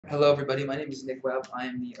Hello everybody, my name is Nick Webb. I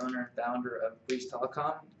am the owner and founder of Breeze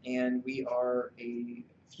Telecom, and we are a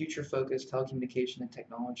future-focused telecommunication and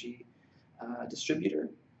technology distributor.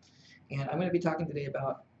 And I'm going to be talking today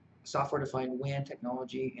about software-defined WAN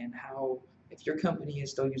technology and how, if your company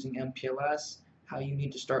is still using MPLS, how you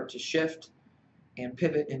need to start to shift and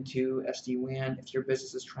pivot into SD-WAN if your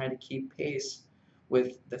business is trying to keep pace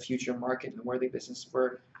with the future market and where businesses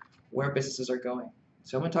are going.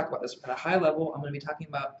 So I'm going to talk about this at a high level. I'm going to be talking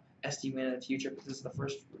about SD-WAN in the future because this is the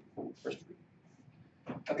first.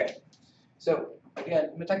 Okay, so again,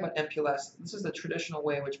 I'm going to talk about MPLS. This is the traditional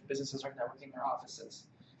way in which businesses are networking their offices.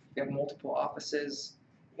 You have multiple offices.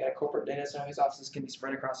 You got a corporate data center. These offices can be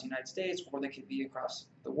spread across the United States or they could be across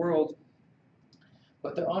the world.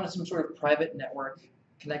 But they're on some sort of private network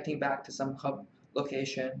connecting back to some hub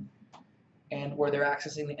location, and where they're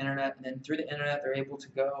accessing the internet, and then through the internet they're able to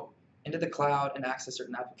go into the cloud and access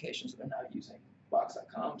certain applications that they're now using.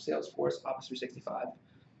 Box.com, Salesforce, Office 365,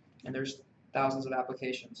 and there's thousands of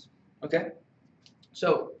applications. Okay?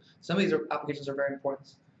 So some of these applications are very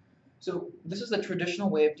important. So this is the traditional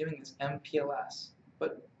way of doing this, MPLS.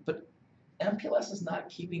 But MPLS is not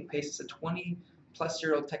keeping pace. It's a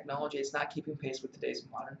 20-plus-year-old technology. It's not keeping pace with today's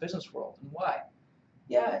modern business world. And why?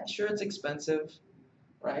 Yeah, sure, it's expensive,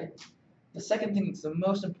 right? The second thing, it's the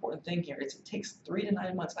most important thing here, is it takes 3 to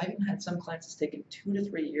 9 months. I've even had some clients it's taken 2 to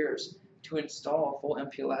 3 years to install a full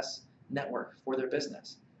MPLS network for their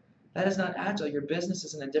business. That is not agile. Your business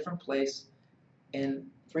is in a different place in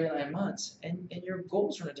 3 to 9 months, and your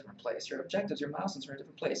goals are in a different place. Your objectives, your milestones are in a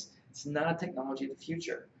different place. It's not a technology of the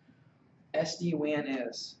future. SD-WAN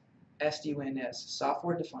is. SD-WAN is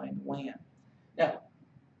software-defined WAN. Now,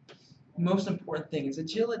 most important thing is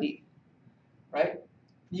agility, right?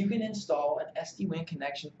 You can install an SD-WAN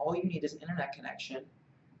connection. All you need is an internet connection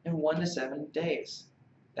in 1 to 7 days.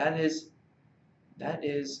 That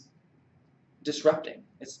is disrupting.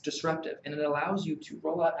 It's disruptive, and it allows you to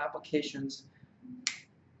roll out applications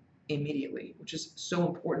immediately, which is so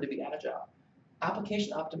important to be agile.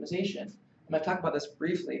 Application optimization, I'm going to talk about this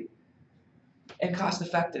briefly, and cost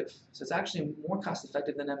effective. So it's actually more cost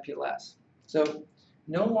effective than MPLS. So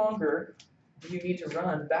no longer do you need to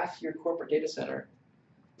run back to your corporate data center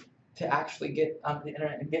to actually get onto the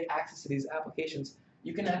internet and get access to these applications.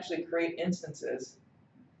 You can actually create instances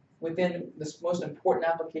within the most important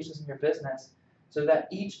applications in your business so that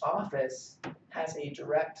each office has a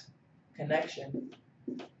direct connection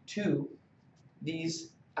to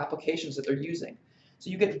these applications that they're using. So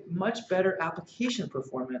you get much better application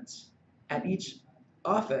performance at each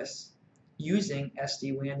office using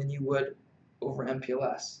SD-WAN than you would over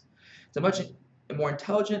MPLS. It's a much more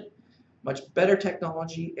intelligent, much better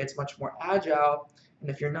technology. It's much more agile. And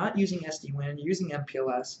if you're not using SD-WAN, you're using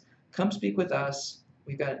MPLS, come speak with us.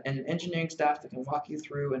 We've got an engineering staff that can walk you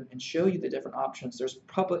through and show you the different options. There's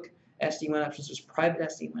public SD-WAN options. There's private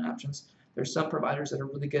SD-WAN options. There's some providers that are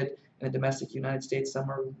really good in the domestic United States. Some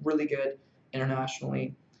are really good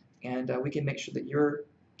internationally. And we can make sure that you're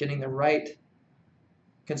getting the right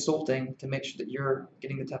consulting to make sure that you're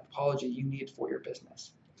getting the topology you need for your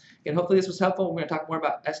business. Again, hopefully this was helpful. We're going to talk more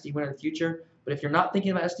about SD-WAN in the future. But if you're not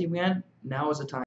thinking about SD-WAN, now is the time.